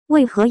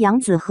为何杨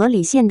紫和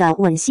李现的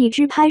吻戏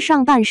只拍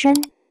上半身？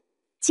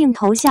镜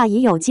头下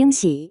移有惊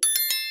喜。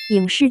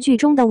影视剧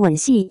中的吻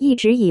戏一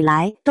直以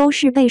来都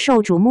是备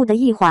受瞩目的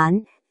一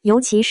环，尤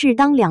其是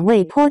当两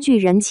位颇具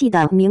人气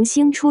的明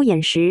星出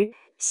演时，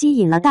吸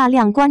引了大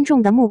量观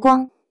众的目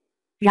光。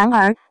然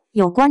而，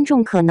有观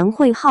众可能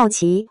会好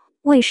奇，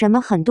为什么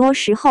很多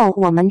时候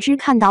我们只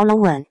看到了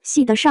吻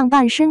戏的上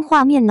半身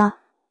画面呢？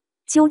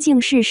究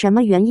竟是什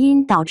么原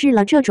因导致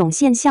了这种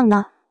现象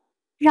呢？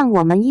让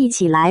我们一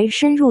起来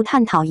深入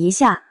探讨一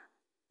下。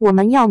我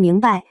们要明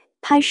白，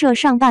拍摄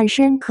上半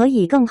身可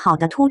以更好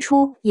地突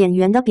出演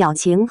员的表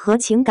情和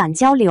情感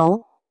交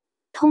流。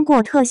通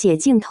过特写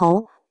镜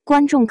头，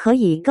观众可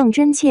以更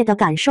真切地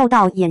感受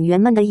到演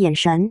员们的眼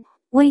神、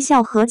微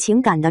笑和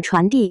情感的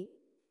传递。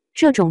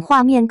这种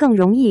画面更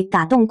容易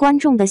打动观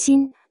众的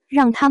心，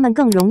让他们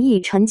更容易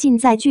沉浸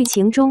在剧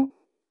情中。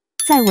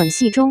在吻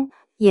戏中，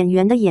演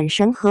员的眼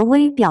神和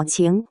微表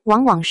情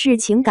往往是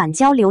情感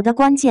交流的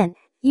关键，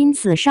因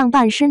此上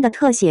半身的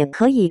特写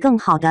可以更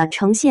好地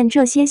呈现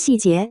这些细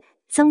节，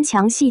增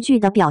强戏剧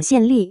的表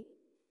现力。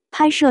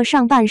拍摄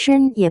上半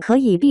身也可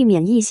以避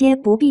免一些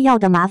不必要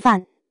的麻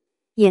烦。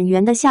演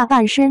员的下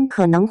半身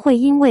可能会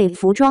因为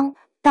服装、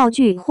道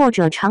具或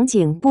者场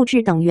景布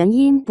置等原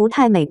因不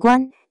太美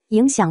观，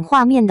影响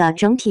画面的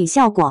整体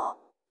效果。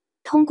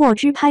通过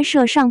只拍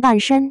摄上半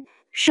身，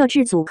摄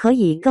制组可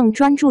以更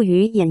专注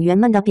于演员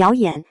们的表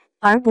演，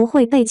而不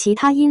会被其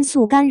他因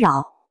素干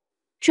扰。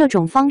这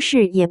种方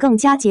式也更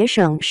加节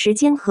省时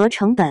间和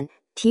成本，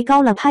提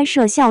高了拍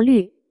摄效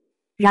率。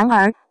然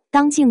而，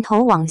当镜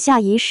头往下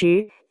移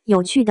时，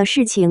有趣的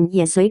事情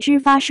也随之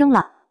发生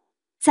了。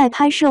在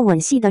拍摄吻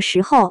戏的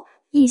时候，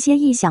一些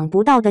意想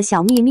不到的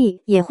小秘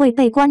密也会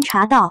被观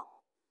察到。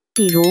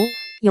比如，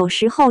有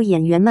时候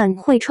演员们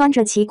会穿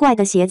着奇怪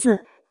的鞋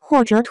子，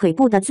或者腿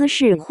部的姿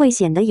势会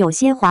显得有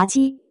些滑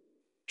稽。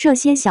这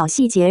些小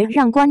细节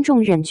让观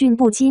众忍俊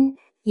不禁，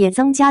也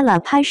增加了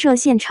拍摄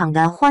现场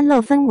的欢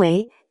乐氛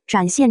围，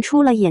展现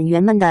出了演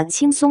员们的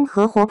轻松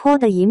和活泼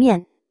的一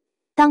面。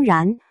当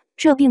然，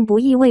这并不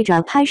意味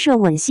着拍摄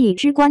吻戏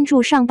只关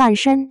注上半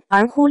身，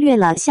而忽略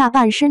了下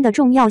半身的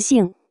重要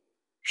性。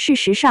事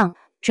实上，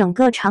整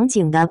个场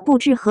景的布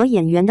置和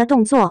演员的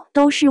动作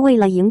都是为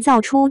了营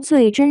造出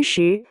最真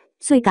实、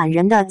最感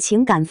人的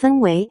情感氛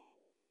围。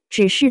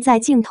只是在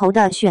镜头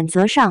的选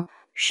择上，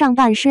上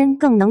半身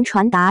更能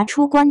传达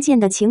出关键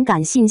的情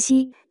感信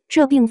息。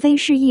这并非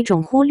是一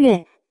种忽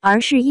略，而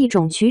是一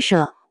种取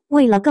舍，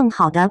为了更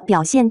好地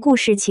表现故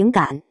事情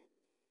感。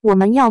我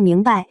们要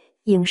明白，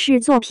影视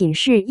作品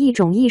是一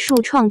种艺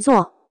术创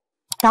作，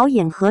导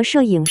演和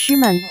摄影师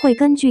们会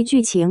根据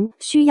剧情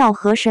需要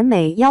和审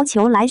美要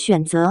求来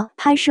选择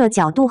拍摄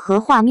角度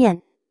和画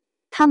面。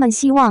他们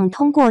希望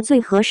通过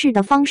最合适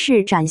的方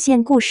式展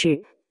现故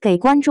事，给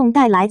观众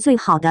带来最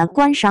好的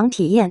观赏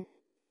体验。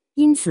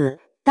因此，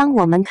当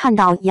我们看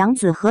到杨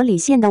紫和李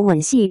现的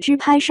吻戏只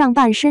拍上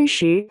半身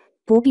时，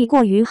不必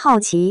过于好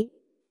奇。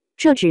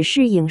这只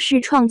是影视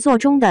创作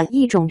中的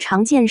一种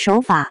常见手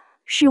法，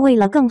是为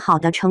了更好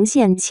地呈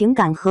现情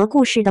感和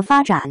故事的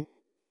发展。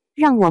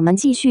让我们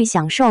继续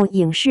享受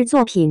影视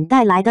作品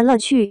带来的乐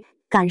趣，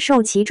感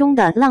受其中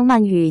的浪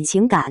漫与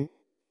情感。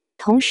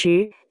同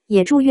时，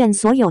也祝愿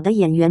所有的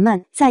演员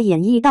们在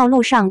演艺道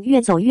路上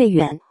越走越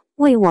远，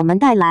为我们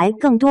带来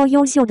更多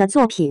优秀的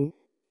作品。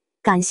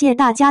感谢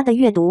大家的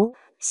阅读，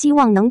希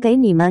望能给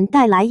你们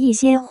带来一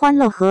些欢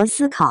乐和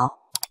思考。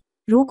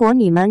如果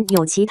你们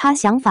有其他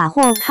想法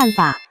或看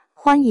法，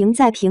欢迎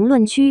在评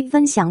论区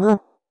分享哦。